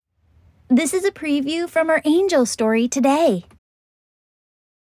This is a preview from our angel story today.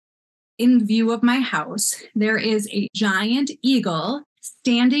 In view of my house, there is a giant eagle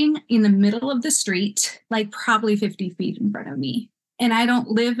standing in the middle of the street, like probably 50 feet in front of me. And I don't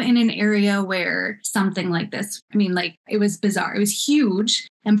live in an area where something like this, it was bizarre. It was huge.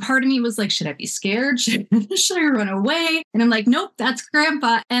 And part of me was like, should I be scared? Should I run away? And I'm like, nope, that's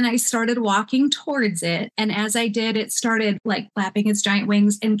Grandpa. And I started walking towards it. And as I did, it started like flapping its giant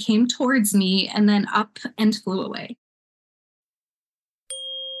wings and came towards me and then up and flew away.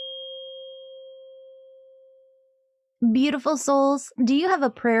 Beautiful souls, do you have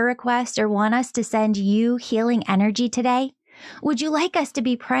a prayer request or want us to send you healing energy today? Would you like us to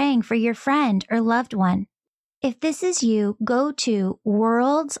be praying for your friend or loved one? If this is you, go to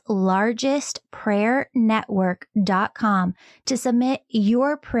worldslargestprayernetwork.com to submit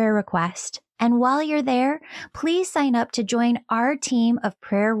your prayer request. And while you're there, please sign up to join our team of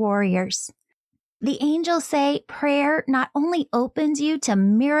prayer warriors. The angels say prayer not only opens you to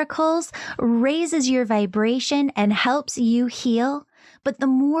miracles, raises your vibration, and helps you heal, but the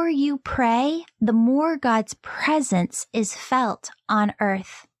more you pray, the more God's presence is felt on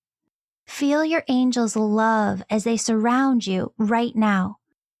earth. Feel your angels' love as they surround you right now,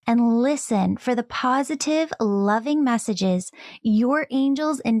 and listen for the positive, loving messages your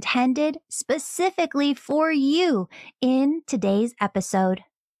angels intended specifically for you in today's episode.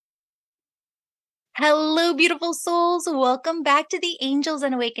 Hello, beautiful souls. Welcome back to the Angels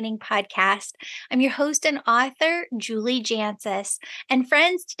and Awakening podcast. I'm your host and author, Julie Jancis. And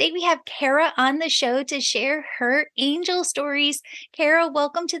friends, today we have Kara on the show to share her angel stories. Kara,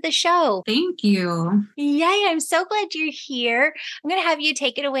 welcome to the show. Thank you. Yay, I'm so glad you're here. I'm going to have you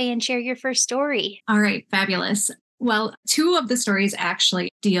take it away and share your first story. All right, fabulous. Well, two of the stories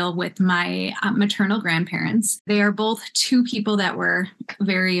actually deal with my maternal grandparents. They are both two people that were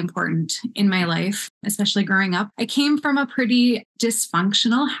very important in my life, especially growing up. I came from a pretty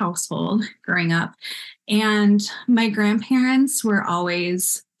dysfunctional household growing up, and my grandparents were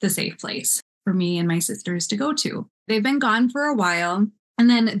always the safe place for me and my sisters to go to. They've been gone for a while, and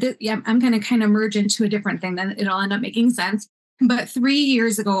then I'm going to kind of merge into a different thing, then it'll end up making sense. But 3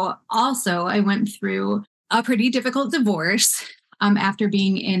 years ago, also, I went through a pretty difficult divorce after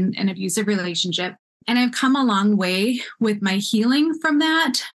being in an abusive relationship. And I've come a long way with my healing from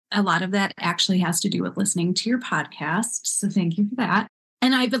that. A lot of that actually has to do with listening to your podcast. So thank you for that.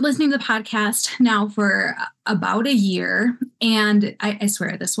 And I've been listening to the podcast now for about a year. And I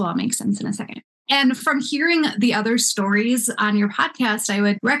swear this will all make sense in a second. And from hearing the other stories on your podcast, I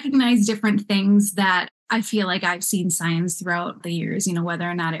would recognize different things that I feel like I've seen signs throughout the years, whether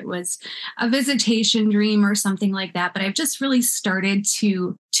or not it was a visitation dream or something like that. But I've just really started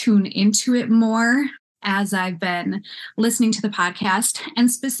to tune into it more as I've been listening to the podcast.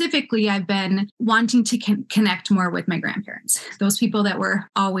 And specifically, I've been wanting to connect more with my grandparents, those people that were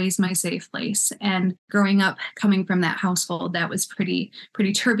always my safe place. And growing up, coming from that household, that was pretty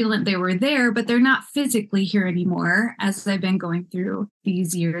turbulent. They were there, but they're not physically here anymore as I've been going through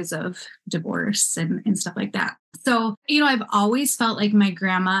these years of divorce and stuff like that. So, I've always felt like my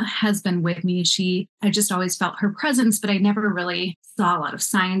grandma has been with me. I just always felt her presence, but I never really saw a lot of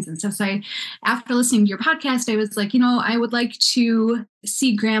signs and stuff. So after listening to your podcast, I was like, I would like to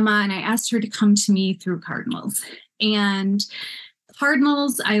see grandma. And I asked her to come to me through Cardinals. And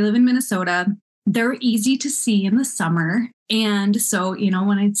Cardinals, I live in Minnesota. They're easy to see in the summer. And so,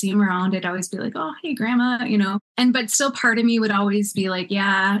 when I'd see them around, I'd always be like, oh, hey, grandma, but still part of me would always be like,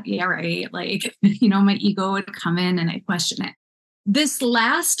 yeah, right. Like, my ego would come in and I'd question it. This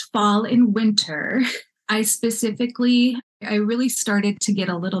last fall and winter, I really started to get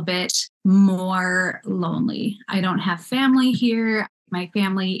a little bit more lonely. I don't have family here. My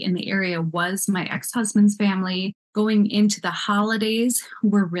family in the area was my ex-husband's family. Going into the holidays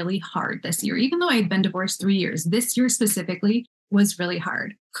were really hard this year. Even though I had been divorced 3 years, this year specifically was really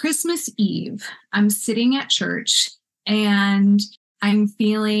hard. Christmas Eve, I'm sitting at church and I'm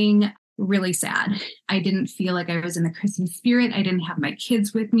feeling really sad. I didn't feel like I was in the Christmas spirit. I didn't have my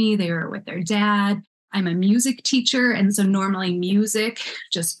kids with me. They were with their dad. I'm a music teacher. And so normally music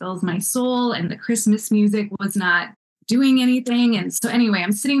just fills my soul, and the Christmas music was not doing anything. And so anyway,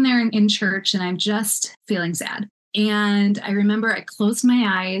 I'm sitting there in church and I'm just feeling sad. And I remember I closed my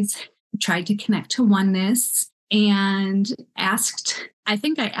eyes, tried to connect to oneness, and asked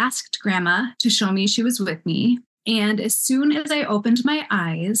grandma to show me she was with me. And as soon as I opened my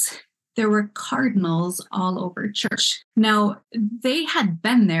eyes, there were cardinals all over church. Now, they had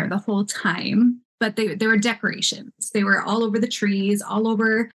been there the whole time, but they were decorations. They were all over the trees, all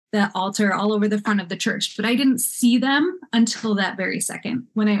over the altar all over the front of the church, but I didn't see them until that very second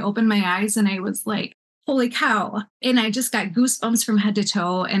when I opened my eyes and I was like, holy cow. And I just got goosebumps from head to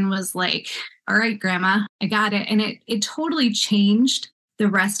toe and was like, all right, Grandma, I got it. And it totally changed the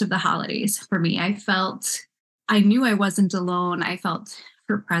rest of the holidays for me. I knew I wasn't alone. I felt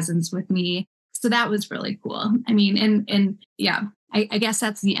her presence with me. So that was really cool. I mean, and yeah, I guess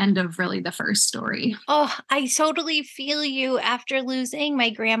that's the end of really the first story. Oh, I totally feel you after losing my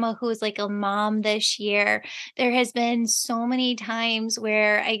grandma, who was like a mom this year. There has been so many times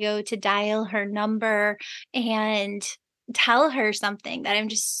where I go to dial her number and tell her something that I'm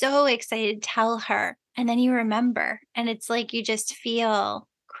just so excited to tell her. And then you remember, and it's like you just feel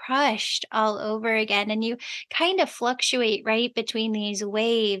crushed all over again. And you kind of fluctuate right between these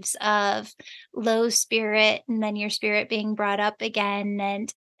waves of low spirit and then your spirit being brought up again.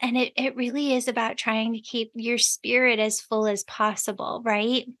 And it really is about trying to keep your spirit as full as possible,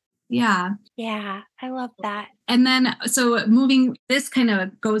 right? Yeah. Yeah, I love that. And then, so this kind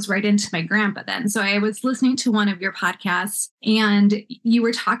of goes right into my grandpa then. So I was listening to one of your podcasts and you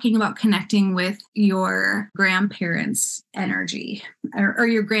were talking about connecting with your grandparents' energy or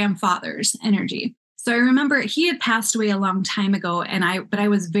your grandfather's energy. So I remember he had passed away a long time ago but I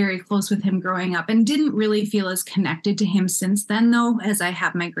was very close with him growing up and didn't really feel as connected to him since then though, as I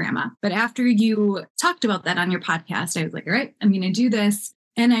have my grandma. But after you talked about that on your podcast, I was like, all right, I'm going to do this.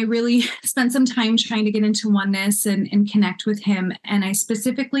 And I really spent some time trying to get into oneness and connect with him. And I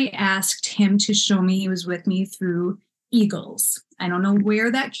specifically asked him to show me he was with me through eagles. I don't know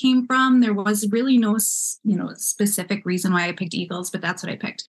where that came from. There was really no, specific reason why I picked eagles, but that's what I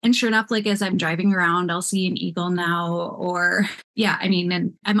picked. And sure enough, like as I'm driving around, I'll see an eagle now, or yeah, I mean,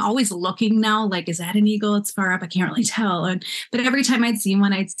 and I'm always looking now, like, is that an eagle? It's far up. I can't really tell. But every time I'd see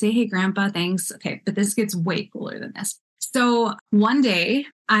one, I'd say, hey, Grandpa, thanks. Okay. But this gets way cooler than this. So one day,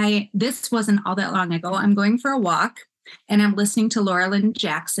 this wasn't all that long ago, I'm going for a walk and I'm listening to Laura Lynn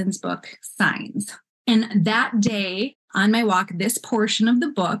Jackson's book, Signs. And that day on my walk, this portion of the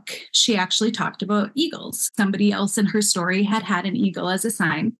book, she actually talked about eagles. Somebody else in her story had an eagle as a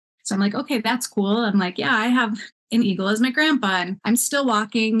sign. So I'm like, okay, that's cool. I'm like, yeah, I have an eagle as my grandpa. And I'm still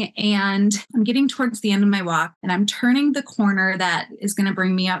walking and I'm getting towards the end of my walk and I'm turning the corner that is going to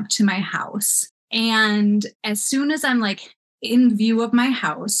bring me up to my house. And as soon as I'm like in view of my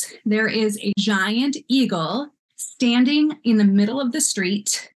house, there is a giant eagle standing in the middle of the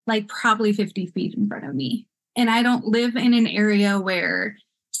street, like probably 50 feet in front of me. And I don't live in an area where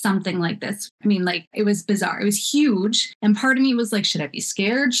something like this, I mean, like it was bizarre. It was huge. And part of me was like, should I be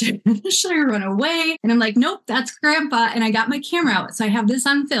scared? Should I run away? And I'm like, nope, that's Grandpa. And I got my camera out. So I have this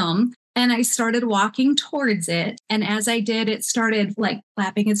on film. And I started walking towards it. And as I did, it started like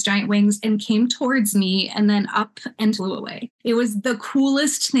flapping its giant wings and came towards me and then up and flew away. It was the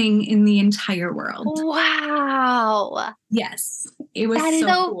coolest thing in the entire world. Wow. Yes. It was That is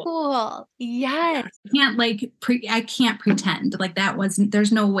so cool. cool. Yes. I can't pretend like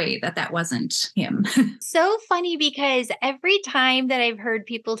there's no way that wasn't him. So funny because every time that I've heard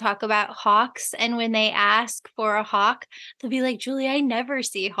people talk about hawks and when they ask for a hawk, they'll be like, Julie, I never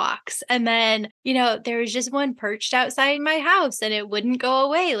see hawks. And then, there was just one perched outside my house and it wouldn't go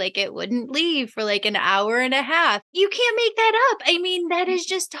away. Like it wouldn't leave for like an hour and a half. You can't make that up. I mean, that is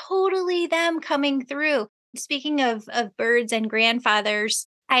just totally them coming through. Speaking of birds and grandfathers,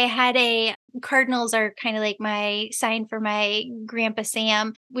 I had Cardinals are kind of like my sign for my grandpa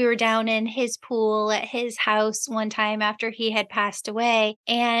Sam. We were down in his pool at his house one time after he had passed away.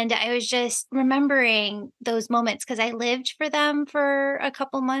 And I was just remembering those moments because I lived for them for a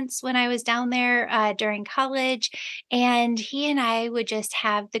couple months when I was down there during college. And he and I would just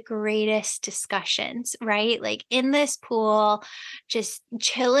have the greatest discussions, right? Like in this pool, just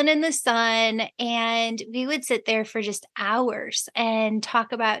chilling in the sun. And we would sit there for just hours and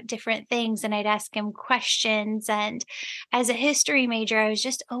talk about different things. And I'd ask him questions. And as a history major, I was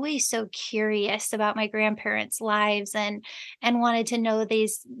just always so curious about my grandparents' lives and wanted to know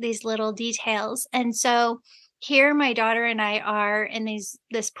these little details. And so here my daughter and I are in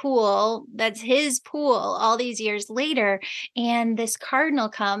this pool that's his pool all these years later, and this cardinal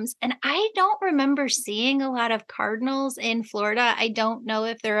comes, and I don't remember seeing a lot of cardinals in Florida. I don't know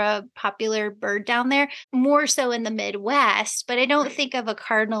if they're a popular bird down there, more so in the Midwest, but I don't think of a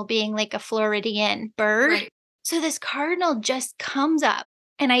cardinal being like a Floridian bird. Right. So this cardinal just comes up.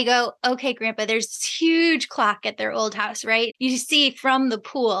 And I go, okay, Grandpa, there's this huge clock at their old house, right? You see from the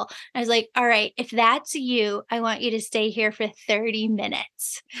pool. I was like, all right, if that's you, I want you to stay here for 30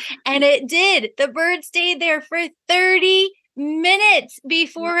 minutes. And it did. The bird stayed there for 30 minutes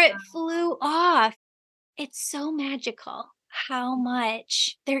before it flew off. It's so magical. how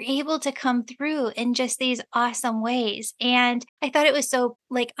much they're able to come through in just these awesome ways. And I thought it was so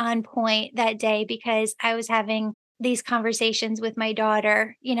like on point that day because I was having these conversations with my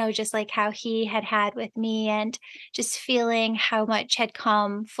daughter, just like how he had had with me and just feeling how much had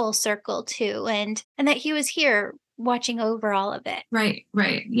come full circle too and that he was here watching over all of it. Right,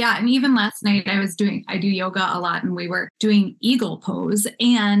 right. Yeah. And even last night I do yoga a lot and we were doing eagle pose.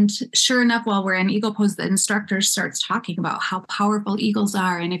 And sure enough, while we're in eagle pose, the instructor starts talking about how powerful eagles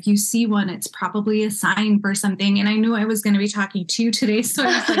are. And if you see one, it's probably a sign for something. And I knew I was going to be talking to you today. So I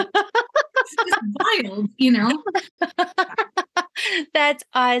was like, this is wild, you know? That's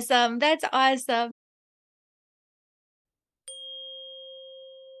awesome. That's awesome.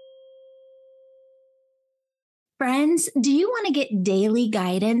 Friends, do you want to get daily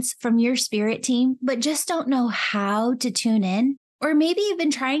guidance from your spirit team, but just don't know how to tune in? Or maybe you've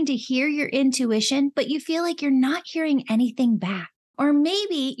been trying to hear your intuition, but you feel like you're not hearing anything back. Or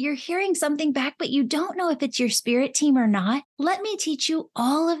maybe you're hearing something back, but you don't know if it's your spirit team or not. Let me teach you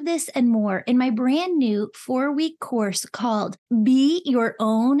all of this and more in my brand new 4-week course called Be Your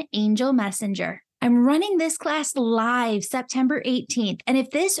Own Angel Messenger. I'm running this class live September 18th. And if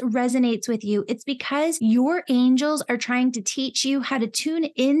this resonates with you, it's because your angels are trying to teach you how to tune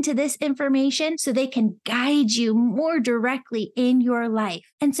into this information so they can guide you more directly in your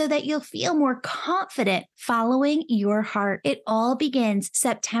life and so that you'll feel more confident following your heart. It all begins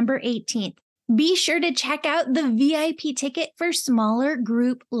September 18th. Be sure to check out the VIP ticket for smaller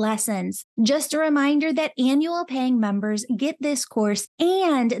group lessons. Just a reminder that annual paying members get this course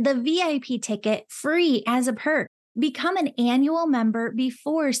and the VIP ticket free as a perk. Become an annual member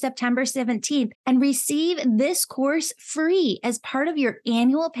before September 17th and receive this course free as part of your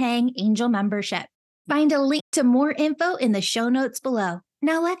annual paying angel membership. Find a link to more info in the show notes below.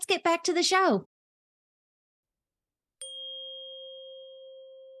 Now let's get back to the show.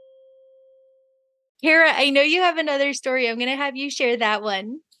 Kara, I know you have another story. I'm going to have you share that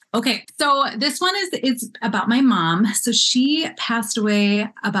one. Okay. So this one is about my mom. So she passed away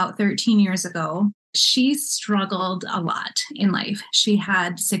about 13 years ago. She struggled a lot in life. She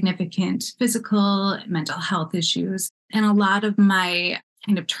had significant physical, mental health issues. And a lot of my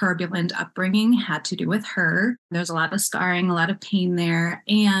kind of turbulent upbringing had to do with her. There's a lot of scarring, a lot of pain there.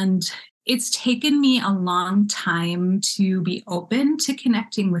 And it's taken me a long time to be open to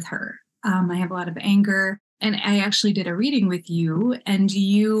connecting with her. I have a lot of anger. And I actually did a reading with you, and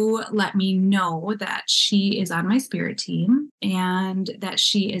you let me know that she is on my spirit team and that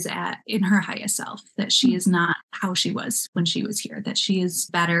she is in her highest self, that she is not how she was when she was here, that she is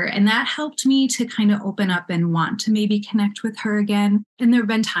better. And that helped me to kind of open up and want to maybe connect with her again. And there have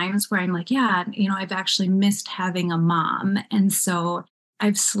been times where I'm like, yeah, I've actually missed having a mom. And so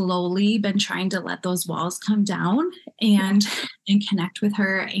I've slowly been trying to let those walls come down and connect with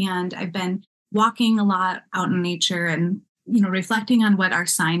her. And I've been walking a lot out in nature and, reflecting on what our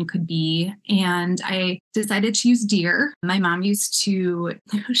sign could be. And I decided to use deer. My mom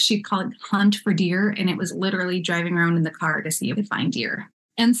she'd call it hunt for deer. And it was literally driving around in the car to see if we could find deer.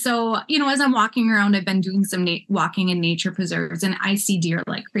 And so, as I'm walking around, I've been doing some walking in nature preserves and I see deer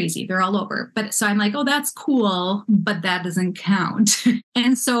like crazy. They're all over. But so I'm like, oh, that's cool, but that doesn't count.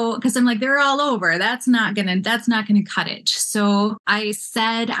 And so, because I'm like, they're all over. That's not gonna cut it. So I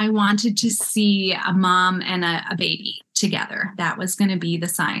said I wanted to see a mom and a baby together. That was going to be the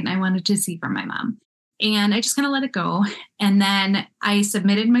sign I wanted to see from my mom. And I just kind of let it go. And then I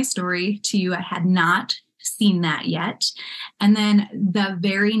submitted my story to you. I had not seen that yet. And then the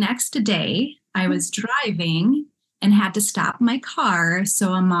very next day, I was driving and had to stop my car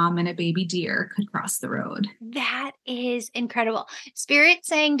so a mom and a baby deer could cross the road. That is incredible. Spirit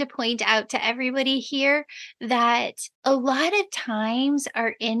saying to point out to everybody here that a lot of times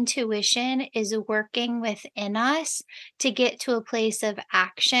our intuition is working within us to get to a place of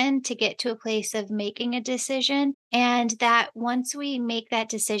action, to get to a place of making a decision. And that once we make that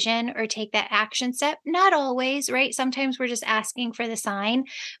decision or take that action step, not always, right? Sometimes we're just asking for the sign.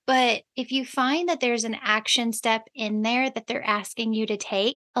 But if you find that there's an action step in there that they're asking you to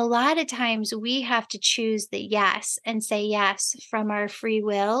take, a lot of times we have to choose the yes and say yes from our free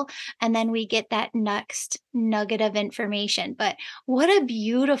will. And then we get that next nugget of information. But what a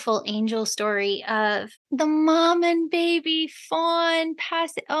beautiful angel story of the mom and baby fawn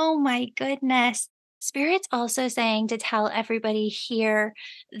pass it. Oh my goodness. Spirit's also saying to tell everybody here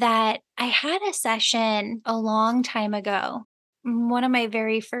that I had a session a long time ago, one of my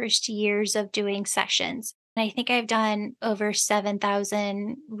very first years of doing sessions. And I think I've done over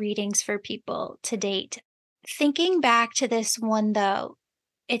 7,000 readings for people to date. Thinking back to this one, though,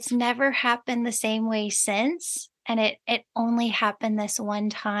 it's never happened the same way since. And it only happened this one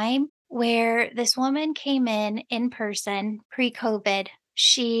time where this woman came in person pre-COVID.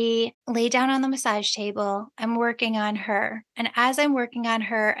 She laid down on the massage table. I'm working on her. And as I'm working on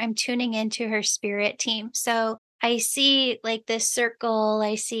her, I'm tuning into her spirit team. So I see like this circle,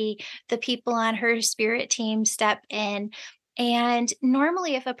 I see the people on her spirit team step in. And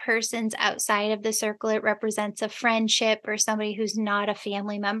normally, if a person's outside of the circle, it represents a friendship or somebody who's not a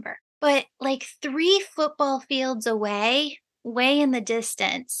family member. But like 3 football fields away, way in the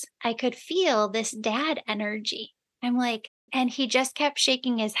distance, I could feel this dad energy. I'm like, and he just kept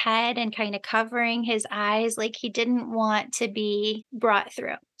shaking his head and kind of covering his eyes like he didn't want to be brought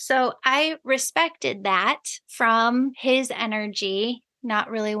through. So I respected that from his energy, not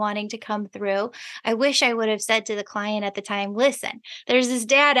really wanting to come through. I wish I would have said to the client at the time, listen, there's this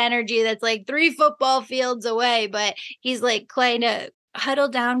dad energy that's like 3 football fields away, but he's like kind of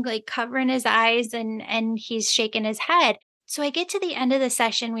huddled down, like covering his eyes and he's shaking his head. So I get to the end of the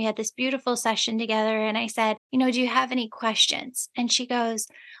session. We had this beautiful session together. And I said, do you have any questions? And she goes,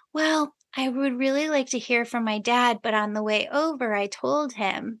 well, I would really like to hear from my dad. But on the way over, I told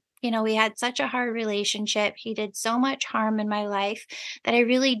him, we had such a hard relationship. He did so much harm in my life that I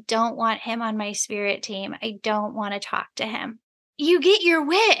really don't want him on my spirit team. I don't want to talk to him. You get your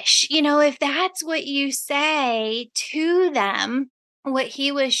wish, if that's what you say to them. What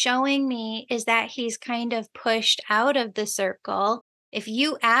he was showing me is that he's kind of pushed out of the circle. If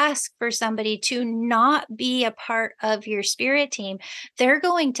you ask for somebody to not be a part of your spirit team, they're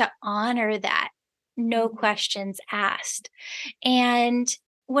going to honor that. No questions asked. And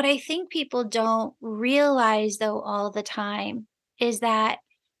what I think people don't realize, though, all the time is that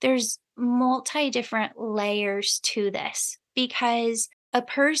there's multi different layers to this because a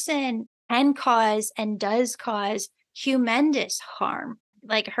person can cause and does cause humongous harm,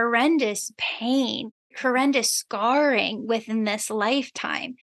 like horrendous pain, horrendous scarring within this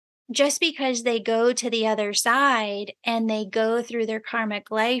lifetime. Just because they go to the other side and they go through their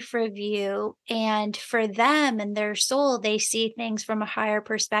karmic life review, and for them and their soul, they see things from a higher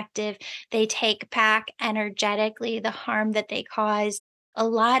perspective. They take back energetically the harm that they caused. A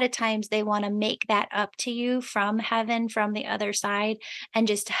lot of times they want to make that up to you from heaven, from the other side, and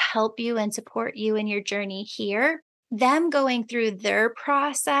just help you and support you in your journey here. Them going through their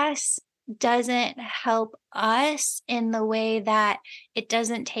process doesn't help us in the way that it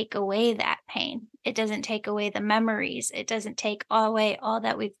doesn't take away that pain. It doesn't take away the memories. It doesn't take away all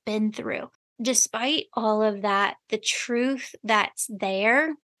that we've been through. Despite all of that, the truth that's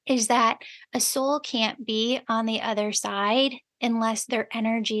there is that a soul can't be on the other side unless their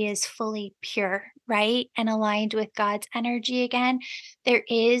energy is fully pure, right? And aligned with God's energy again. There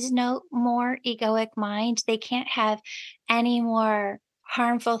is no more egoic mind. They can't have any more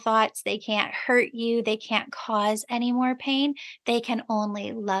harmful thoughts. They can't hurt you. They can't cause any more pain. They can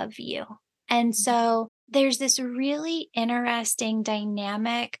only love you. And so there's this really interesting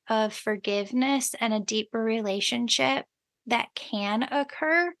dynamic of forgiveness and a deeper relationship that can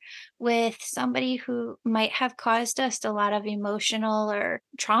occur with somebody who might have caused us a lot of emotional or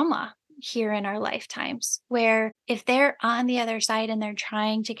trauma here in our lifetimes, where if they're on the other side and they're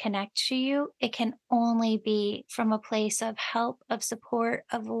trying to connect to you, it can only be from a place of help, of support,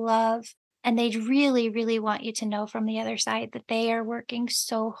 of love. And they really, really want you to know from the other side that they are working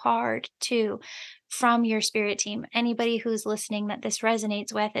so hard too from your spirit team. Anybody who's listening that this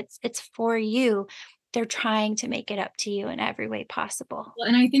resonates with, it's for you. They're trying to make it up to you in every way possible. Well,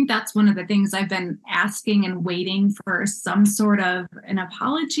 and I think that's one of the things I've been asking and waiting for some sort of an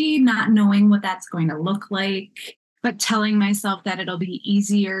apology, not knowing what that's going to look like, but telling myself that it'll be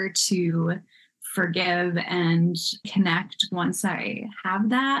easier to forgive and connect once I have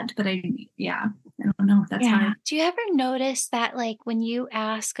that. But I don't know if that's hard. Do you ever notice that, like, when you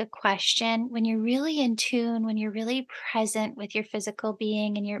ask a question, when you're really in tune, when you're really present with your physical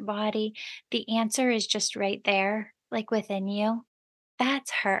being and your body, the answer is just right there, like within you?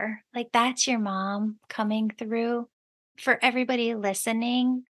 That's her. Like, that's your mom coming through. For everybody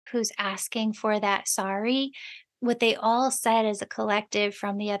listening who's asking for that sorry, what they all said as a collective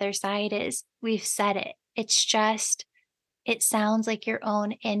from the other side is, we've said it. It's just, it sounds like your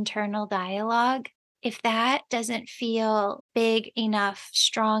own internal dialogue. If that doesn't feel big enough,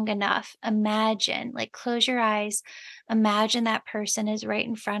 strong enough, imagine, like, close your eyes, imagine that person is right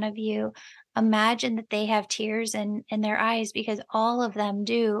in front of you. Imagine that they have tears in their eyes because all of them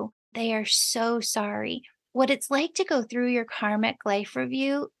do. They are so sorry. what it's like to go through your karmic life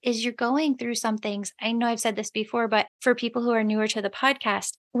review is you're going through some things. I know I've said this before, but for people who are newer to the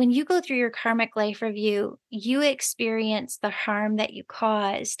podcast, when you go through your karmic life review, you experience the harm that you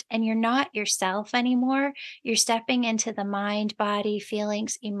caused and you're not yourself anymore. You're stepping into the mind, body,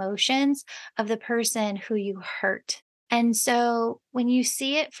 feelings, emotions of the person who you hurt. And so when you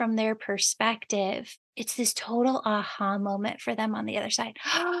see it from their perspective, it's this total aha moment for them on the other side.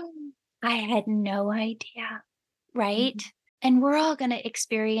 I had no idea, right? Mhm. And we're all going to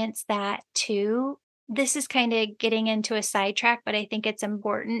experience that too. This is kind of getting into a sidetrack, but I think it's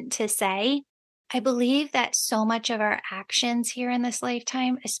important to say. I believe that so much of our actions here in this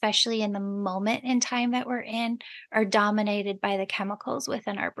lifetime, especially in the moment in time that we're in, are dominated by the chemicals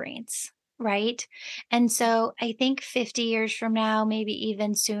within our brains. Right. And so I think 50 years from now, maybe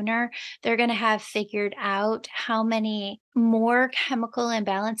even sooner, they're going to have figured out how many more chemical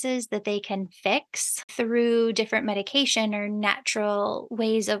imbalances that they can fix through different medication or natural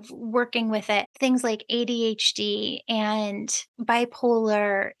ways of working with it. Things like ADHD and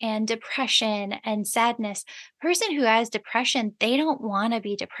bipolar and depression and sadness. Person who has depression, they don't want to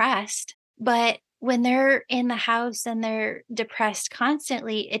be depressed, but when they're in the house and they're depressed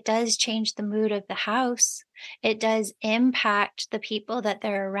constantly, it does change the mood of the house. It does impact the people that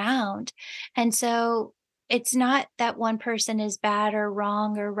they're around. And so it's not that one person is bad or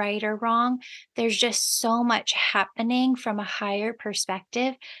wrong or right or wrong. There's just so much happening from a higher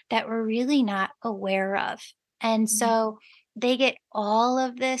perspective that we're really not aware of. And so they get all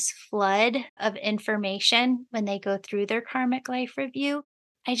of this flood of information when they go through their karmic life review.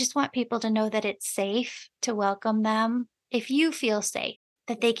 I just want people to know that it's safe to welcome them. If you feel safe,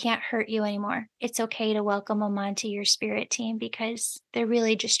 that they can't hurt you anymore, it's okay to welcome them onto your spirit team because they're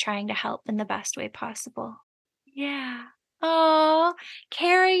really just trying to help in the best way possible. Yeah. Oh,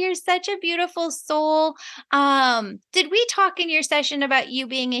 Carrie, you're such a beautiful soul. Did we talk in your session about you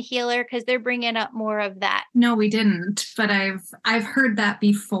being a healer? Because they're bringing up more of that. No, we didn't, but I've heard that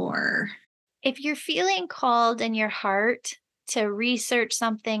before. If you're feeling called in your heart to research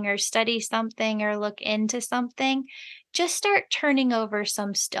something or study something or look into something, just start turning over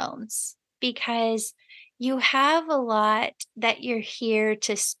some stones because you have a lot that you're here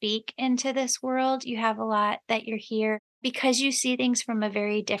to speak into this world. You have a lot that you're here because you see things from a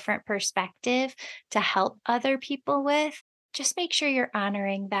very different perspective to help other people with. Just make sure you're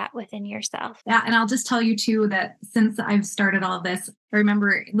honoring that within yourself. Yeah, and I'll just tell you too that since I've started all this, I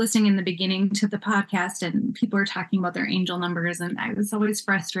remember listening in the beginning to the podcast and people are talking about their angel numbers. And I was always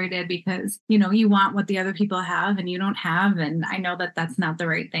frustrated because, you want what the other people have and you don't have. And I know that that's not the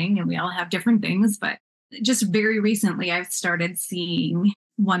right thing. And we all have different things. But just very recently, I've started seeing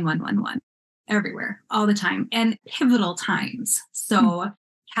 1111 everywhere all the time and pivotal times. So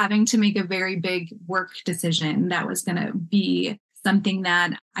having to make a very big work decision that was going to be something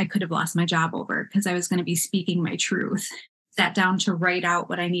that I could have lost my job over because I was going to be speaking my truth. Sat down to write out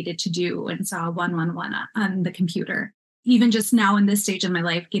what I needed to do and saw 111 on the computer. Even just now in this stage of my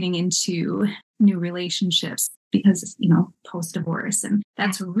life, getting into new relationships because, post divorce. And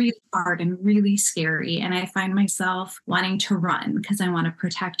that's really hard and really scary. And I find myself wanting to run because I want to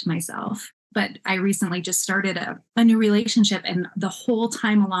protect myself. But I recently just started a new relationship. And the whole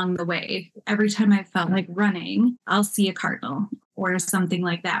time along the way, every time I felt like running, I'll see a cardinal or something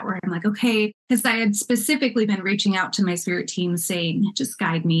like that, where I'm like, okay, because I had specifically been reaching out to my spirit team saying, just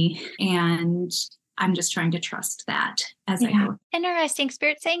guide me. And I'm just trying to trust that as I go. Interesting.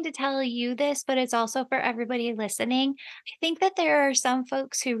 Spirit saying to tell you this, but it's also for everybody listening. I think that there are some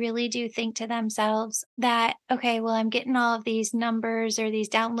folks who really do think to themselves that, okay, well, I'm getting all of these numbers or these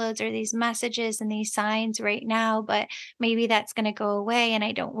downloads or these messages and these signs right now, but maybe that's going to go away and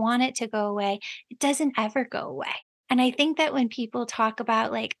I don't want it to go away. It doesn't ever go away. And I think that when people talk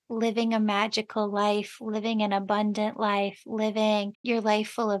about like living a magical life, living an abundant life, living your life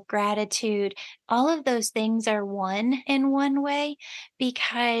full of gratitude, all of those things are one in one way,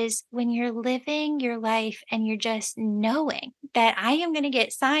 because when you're living your life and you're just knowing that I am going to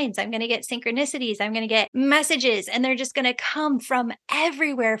get signs, I'm going to get synchronicities, I'm going to get messages, and they're just going to come from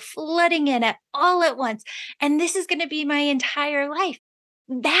everywhere, flooding in at all at once. And this is going to be my entire life.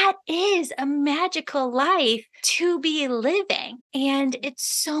 That is a magical life to be living. And it's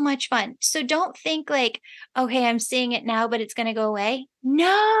so much fun. So don't think like, okay, I'm seeing it now, but it's going to go away.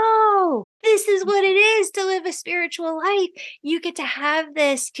 No, this is what it is to live a spiritual life. You get to have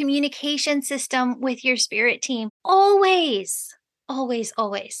this communication system with your spirit team always. Always,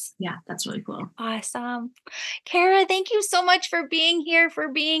 always. Yeah, that's really cool. Awesome. Kara, thank you so much for being here, for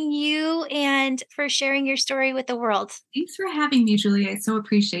being you, and for sharing your story with the world. Thanks for having me, Julie. I so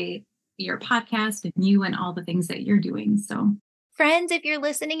appreciate your podcast and you and all the things that you're doing. So friends, if you're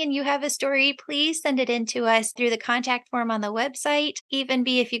listening and you have a story, please send it in to us through the contact form on the website. Even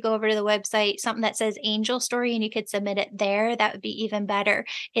if you go over to the website, something that says Angel Story, and you could submit it there, that would be even better.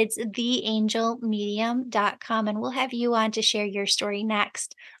 It's theangelmedium.com, and we'll have you on to share your story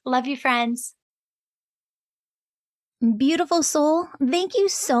next. Love you, friends. Beautiful soul, thank you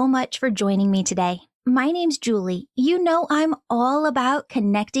so much for joining me today. My name's Julie. You know I'm all about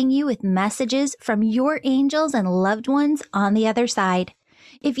connecting you with messages from your angels and loved ones on the other side.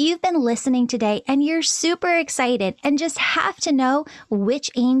 If you've been listening today and you're super excited and just have to know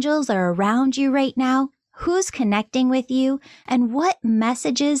which angels are around you right now, who's connecting with you, and what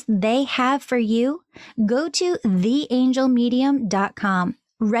messages they have for you, go to theangelmedium.com.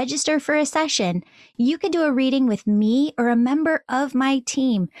 Register for a session. You can do a reading with me or a member of my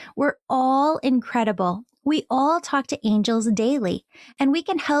team. We're all incredible. We all talk to angels daily, and we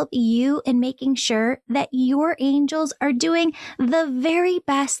can help you in making sure that your angels are doing the very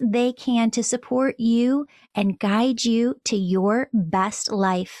best they can to support you and guide you to your best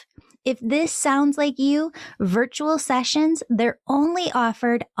life. If this sounds like you, virtual sessions, they're only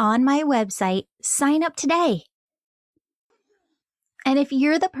offered on my website. Sign up today. And if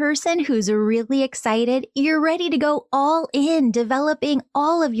you're the person who's really excited, you're ready to go all in, developing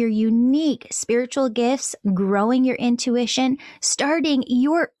all of your unique spiritual gifts, growing your intuition, starting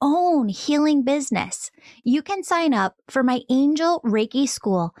your own healing business, you can sign up for my Angel Reiki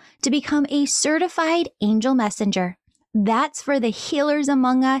School to become a certified angel messenger. That's for the healers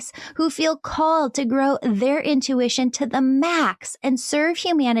among us who feel called to grow their intuition to the max and serve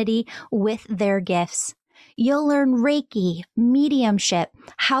humanity with their gifts. You'll learn Reiki, mediumship,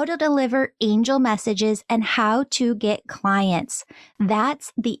 how to deliver angel messages, and how to get clients.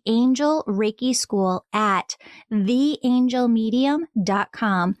 That's the Angel Reiki School at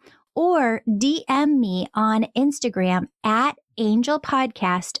theangelmedium.com, or DM me on Instagram at Angel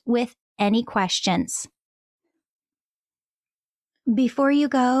Podcast with any questions. Before you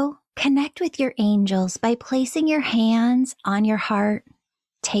go, connect with your angels by placing your hands on your heart.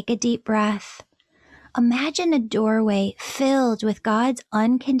 Take a deep breath. Imagine a doorway filled with God's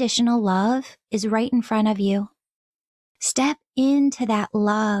unconditional love is right in front of you. Step into that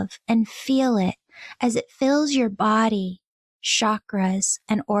love and feel it as it fills your body, chakras,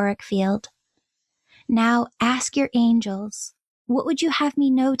 and auric field. Now ask your angels, what would you have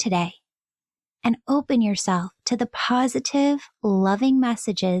me know today? And open yourself to the positive, loving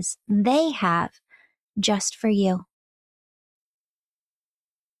messages they have just for you.